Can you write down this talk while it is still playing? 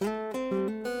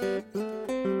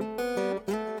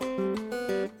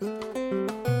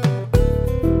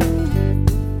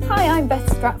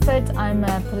Stratford. I'm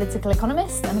a political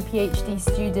economist and a PhD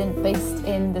student based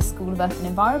in the School of Earth and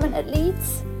Environment at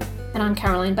Leeds. And I'm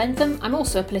Caroline Bentham. I'm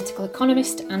also a political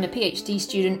economist and a PhD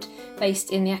student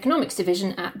based in the economics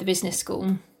division at the Business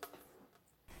School.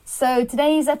 So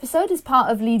today's episode is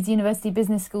part of Leeds University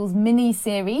Business School's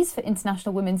mini-series for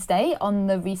International Women's Day on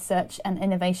the Research and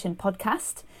Innovation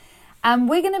podcast. And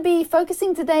we're going to be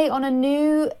focusing today on a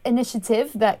new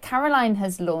initiative that Caroline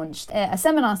has launched, a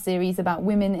seminar series about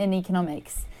women in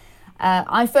economics.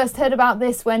 I first heard about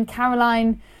this when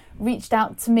Caroline reached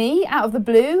out to me out of the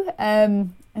blue. I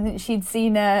think she'd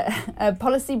seen a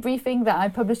policy briefing that I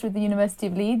published with the University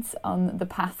of Leeds on the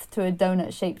path to a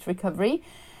donut-shaped recovery.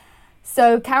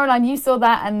 So Caroline, you saw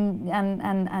that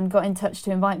and got in touch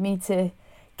to invite me to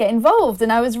get involved,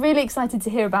 and I was really excited to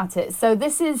hear about it. So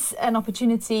this is an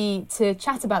opportunity to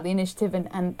chat about the initiative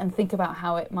and think about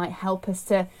how it might help us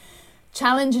to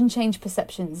challenge and change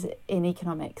perceptions in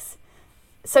economics.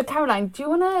 So Caroline, do you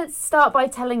want to start by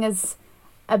telling us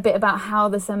a bit about how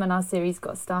the seminar series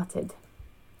got started?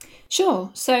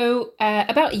 Sure. So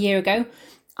about a year ago,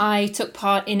 I took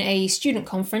part in a student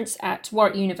conference at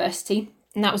Warwick University,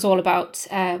 and that was all about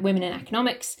women in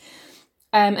economics.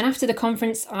 And after the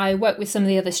conference, I worked with some of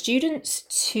the other students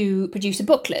to produce a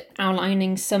booklet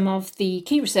outlining some of the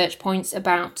key research points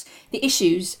about the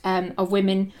issues of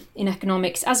women in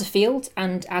economics as a field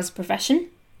and as a profession.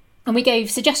 And we gave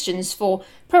suggestions for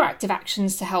proactive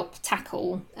actions to help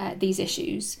tackle these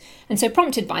issues. And so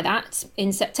prompted by that,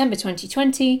 in September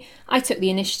 2020, I took the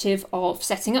initiative of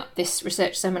setting up this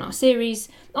research seminar series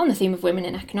on the theme of women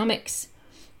in economics.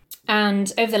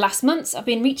 And over the last months, I've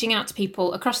been reaching out to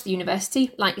people across the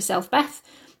university, like yourself, Beth,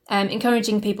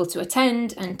 encouraging people to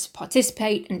attend and to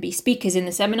participate and be speakers in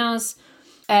the seminars.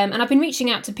 And I've been reaching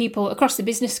out to people across the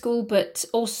business school, but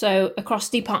also across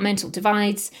departmental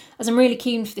divides, as I'm really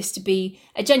keen for this to be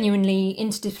a genuinely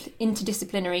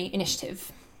interdisciplinary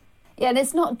initiative. Yeah, and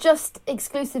it's not just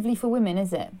exclusively for women,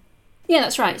 is it? Yeah,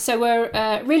 that's right. So we're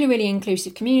a really, really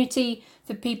inclusive community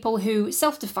for people who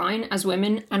self-define as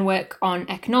women and work on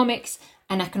economics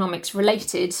and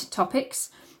economics-related topics.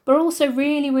 But we're also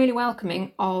really, really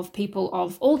welcoming of people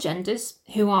of all genders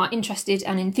who are interested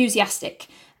and enthusiastic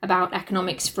about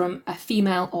economics from a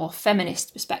female or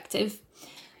feminist perspective.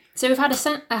 So we've had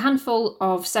a handful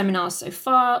of seminars so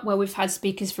far where we've had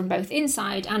speakers from both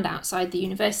inside and outside the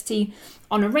university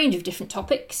on a range of different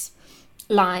topics,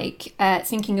 like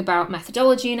thinking about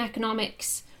methodology in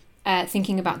economics,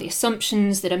 thinking about the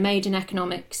assumptions that are made in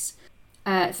economics,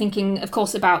 thinking, of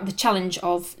course, about the challenge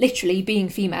of literally being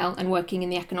female and working in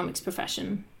the economics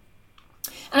profession.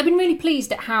 And I've been really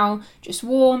pleased at how just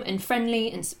warm and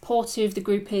friendly and supportive the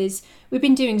group is. We've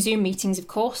been doing Zoom meetings, of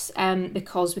course,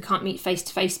 because we can't meet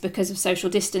face-to-face because of social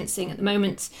distancing at the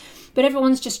moment. But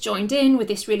everyone's just joined in with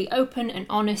this really open and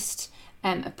honest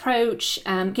approach,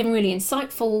 giving really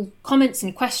insightful comments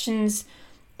and questions,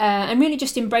 and really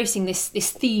just embracing this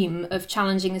theme of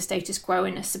challenging the status quo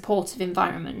in a supportive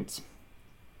environment.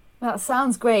 That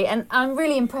sounds great, and I'm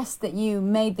really impressed that you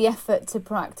made the effort to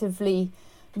proactively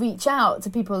reach out to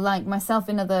people like myself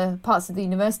in other parts of the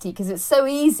university, because it's so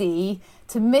easy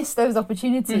to miss those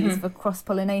opportunities for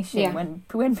cross-pollination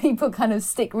when people kind of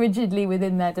stick rigidly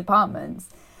within their departments.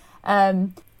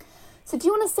 So do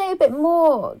you want to say a bit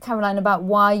more, Caroline, about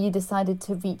why you decided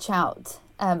to reach out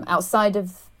outside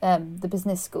of the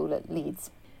business school at Leeds?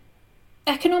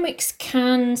 Economics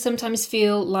can sometimes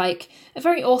feel like a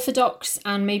very orthodox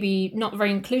and maybe not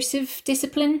very inclusive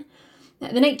discipline.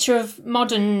 The nature of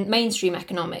modern mainstream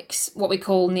economics, what we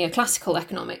call neoclassical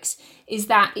economics, is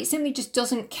that it simply just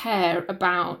doesn't care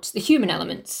about the human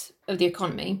elements of the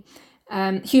economy.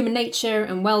 Human nature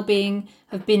and well-being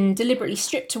have been deliberately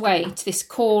stripped away to this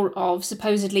core of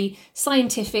supposedly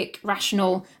scientific,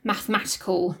 rational,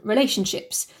 mathematical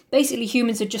relationships. Basically,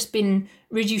 humans have just been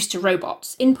reduced to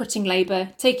robots, inputting labour,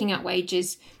 taking out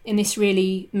wages in this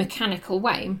really mechanical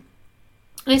way. And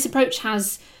this approach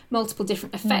has multiple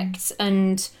different effects,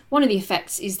 and one of the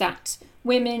effects is that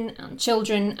women and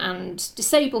children and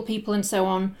disabled people and so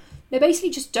on, they basically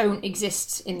just don't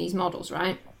exist in these models,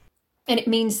 right? And it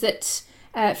means that,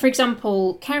 for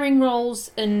example, caring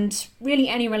roles and really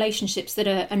any relationships that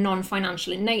are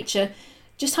non-financial in nature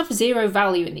just have zero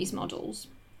value in these models.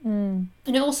 And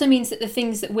it also means that the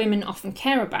things that women often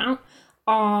care about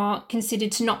are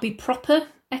considered to not be proper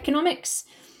economics.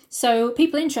 So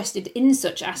people interested in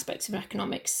such aspects of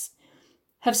economics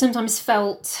have sometimes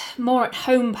felt more at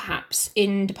home perhaps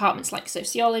in departments like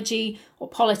sociology or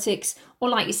politics, or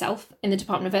like yourself in the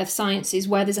Department of Earth Sciences,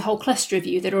 where there's a whole cluster of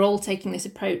you that are all taking this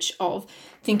approach of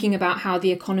thinking about how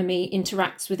the economy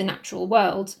interacts with the natural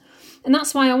world. And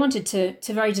that's why I wanted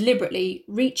to very deliberately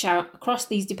reach out across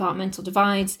these departmental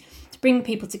divides to bring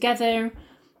people together.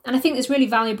 And I think there's really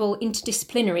valuable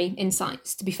interdisciplinary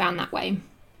insights to be found that way.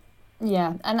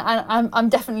 Yeah, and I'm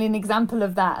definitely an example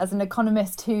of that as an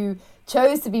economist who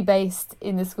chose to be based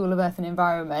in the School of Earth and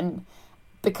Environment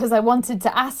because I wanted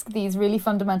to ask these really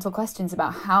fundamental questions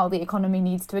about how the economy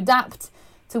needs to adapt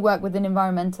to work within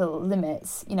environmental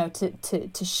limits, you know,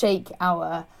 to shake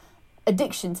our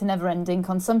addiction to never-ending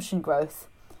consumption growth,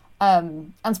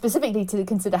 and specifically to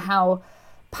consider how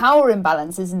power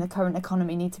imbalances in the current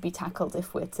economy need to be tackled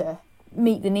if we're to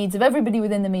meet the needs of everybody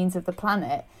within the means of the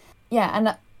planet. Yeah,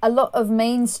 and a lot of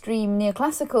mainstream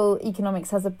neoclassical economics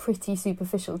has a pretty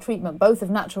superficial treatment, both of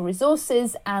natural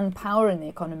resources and power in the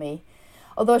economy.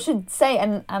 Although I should say,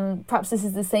 and perhaps this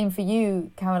is the same for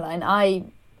you, Caroline,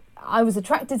 I was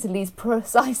attracted to Leeds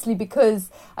precisely because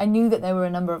I knew that there were a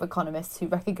number of economists who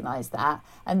recognised that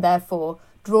and therefore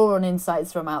draw on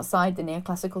insights from outside the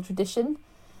neoclassical tradition.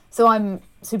 So I'm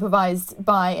supervised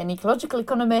by an ecological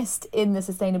economist in the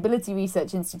Sustainability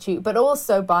Research Institute, but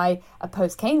also by a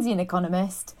post-Keynesian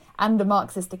economist and a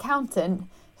Marxist accountant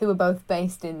who were both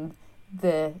based in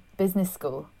the business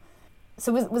school.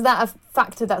 So was that a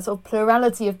factor, that sort of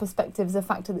plurality of perspectives, a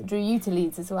factor that drew you to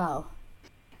Leeds as well?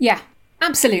 Yeah,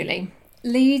 absolutely.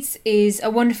 Leeds is a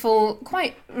wonderful,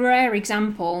 quite rare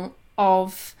example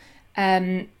of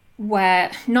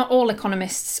where not all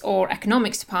economists or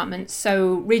economics departments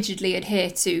so rigidly adhere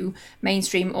to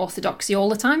mainstream orthodoxy all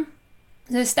the time.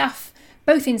 The staff,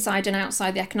 both inside and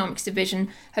outside the economics division,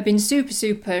 have been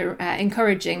super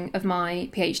encouraging of my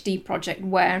PhD project,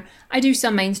 where I do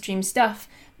some mainstream stuff,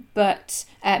 but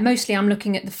mostly I'm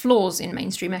looking at the flaws in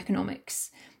mainstream economics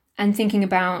and thinking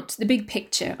about the big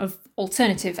picture of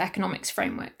alternative economics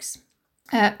frameworks.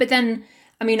 But then,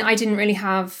 I mean, I didn't really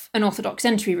have an orthodox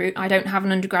entry route. I don't have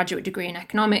an undergraduate degree in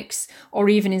economics or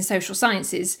even in social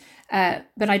sciences,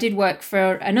 but I did work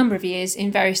for a number of years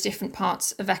in various different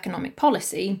parts of economic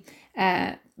policy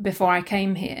before I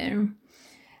came here.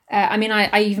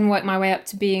 I even worked my way up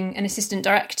to being an assistant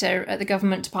director at the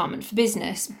Government Department for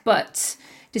Business, but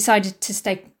decided to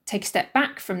take a step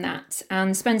back from that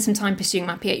and spend some time pursuing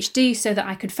my PhD so that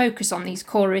I could focus on these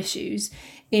core issues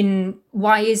in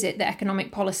why is it that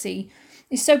economic policy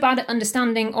is so bad at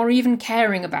understanding or even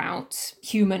caring about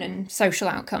human and social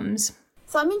outcomes.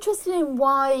 So I'm interested in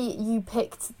why you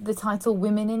picked the title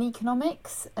Women in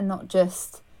Economics and not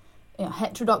just, you know,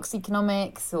 heterodox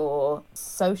economics or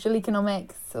social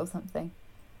economics or something.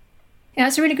 Yeah,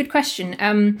 that's a really good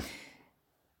question.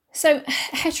 So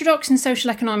heterodox and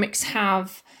social economics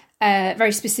have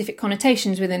very specific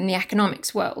connotations within the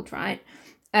economics world, right?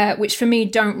 Which for me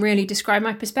don't really describe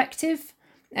my perspective.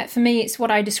 For me, it's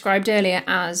what I described earlier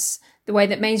as the way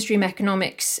that mainstream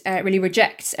economics really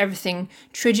rejects everything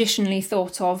traditionally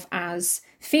thought of as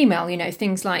female, you know,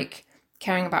 things like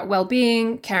caring about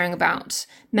well-being, caring about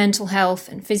mental health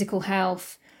and physical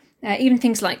health, even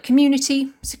things like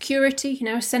community, security, you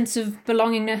know, a sense of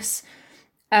belongingness.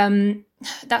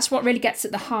 That's what really gets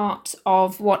at the heart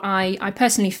of what I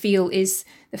personally feel is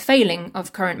the failing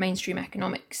of current mainstream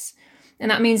economics. And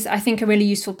that means that I think a really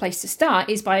useful place to start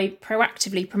is by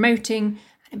proactively promoting,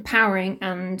 empowering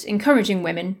and encouraging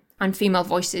women and female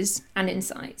voices and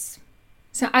insights.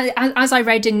 So as I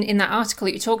read in that article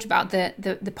that you talked about,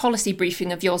 the policy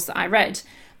briefing of yours that I read,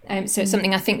 so it's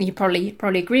something I think that you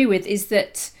probably agree with, is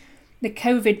that the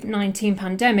COVID-19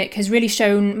 pandemic has really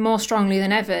shown more strongly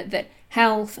than ever that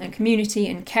health and community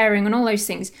and caring and all those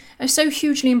things are so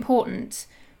hugely important.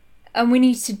 And we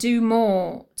need to do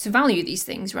more to value these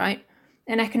things, right?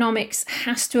 And economics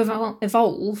has to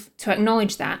evolve to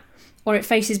acknowledge that, or it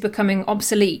faces becoming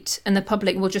obsolete and the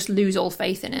public will just lose all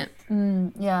faith in it.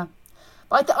 Yeah.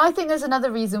 But I think there's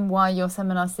another reason why your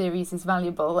seminar series is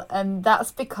valuable, and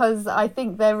that's because I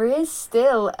think there is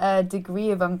still a degree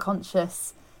of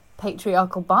unconscious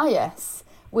patriarchal bias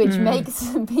which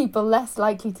makes people less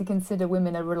likely to consider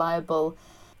women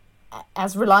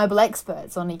as reliable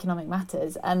experts on economic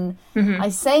matters. And I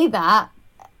say that,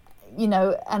 you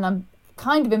know, and I'm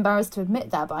kind of embarrassed to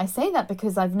admit that, but I say that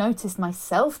because I've noticed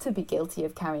myself to be guilty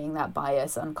of carrying that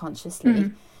bias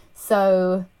unconsciously.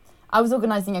 So I was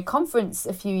organising a conference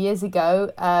a few years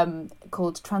ago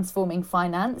called Transforming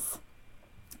Finance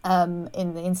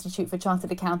in the Institute for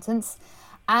Chartered Accountants,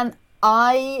 and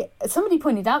somebody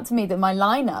pointed out to me that my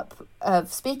lineup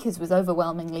of speakers was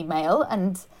overwhelmingly male,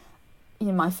 and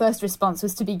my first response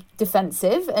was to be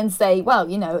defensive and say, well,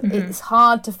 it's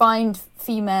hard to find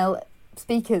female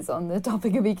speakers on the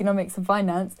topic of economics and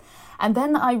finance. And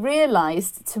then I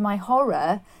realised, to my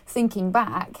horror, thinking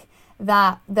back,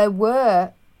 that there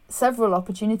were several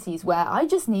opportunities where I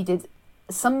just needed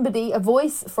a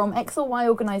voice from X or Y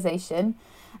organisation,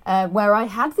 where I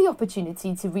had the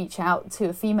opportunity to reach out to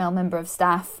a female member of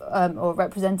staff or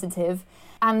representative.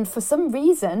 And for some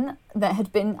reason,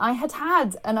 I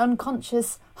had an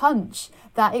unconscious hunch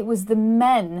that it was the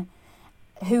men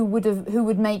who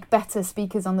would make better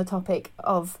speakers on the topic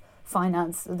of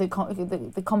finance,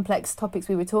 the complex topics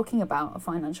we were talking about,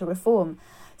 financial reform.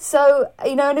 So,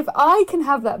 and if I can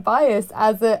have that bias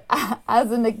as a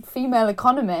female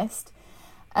economist,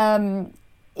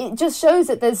 it just shows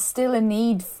that there's still a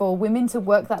need for women to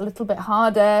work that little bit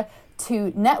harder,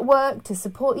 to network, to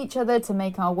support each other, to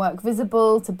make our work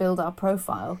visible, to build our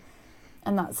profile.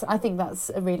 And I think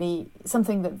that's really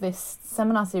something that this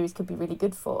seminar series could be really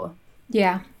good for.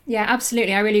 Yeah,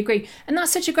 absolutely. I really agree. And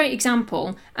that's such a great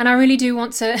example. And I really do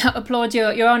want to applaud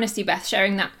your honesty, Beth,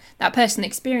 sharing that personal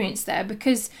experience there,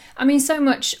 because, so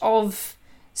much of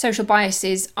social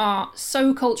biases are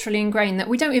so culturally ingrained that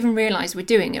we don't even realise we're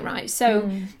doing it, right?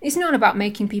 So it's not about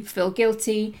making people feel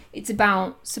guilty. It's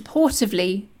about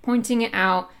supportively pointing it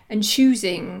out and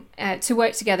choosing to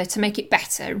work together to make it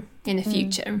better in the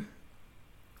future.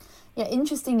 Yeah,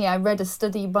 interestingly, I read a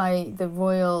study by the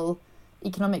Royal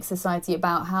Economic Society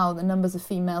about how the numbers of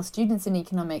female students in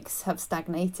economics have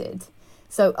stagnated.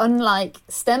 So unlike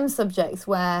STEM subjects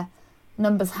where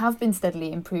numbers have been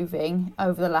steadily improving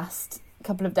over the last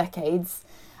couple of decades,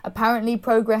 apparently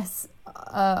progress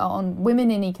on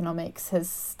women in economics has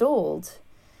stalled.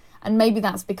 And maybe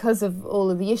that's because of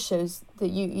all of the issues that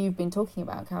you've been talking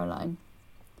about, Caroline.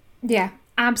 Yeah,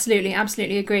 absolutely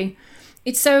agree.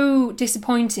 It's so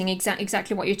disappointing,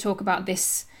 exactly what you talk about,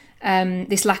 this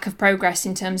lack of progress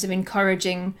in terms of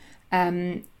encouraging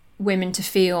women to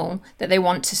feel that they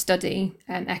want to study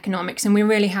economics, and we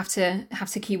really have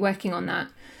to keep working on that.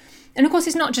 And of course,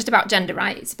 it's not just about gender,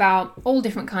 right? It's about all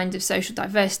different kinds of social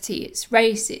diversity. It's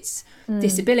race, it's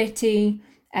disability,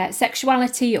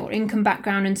 sexuality or income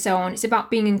background, and so on. It's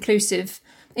about being inclusive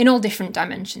in all different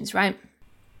dimensions, right?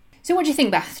 So what do you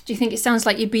think, Beth? Do you think it sounds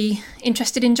like you'd be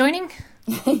interested in joining?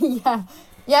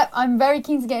 Yeah, I'm very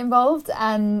keen to get involved,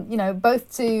 and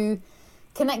both to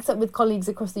connect up with colleagues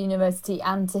across the university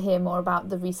and to hear more about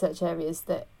the research areas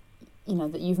that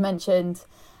you've mentioned.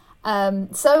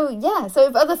 So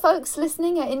if other folks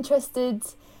listening are interested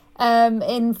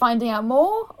in finding out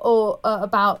more or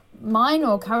about mine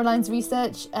or Caroline's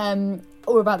research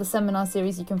or about the seminar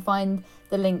series, you can find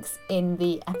the links in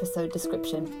the episode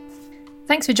description.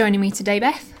 Thanks for joining me today,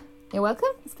 Beth. You're welcome.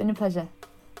 It's been a pleasure.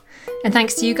 And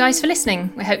thanks to you guys for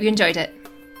listening. We hope you enjoyed it.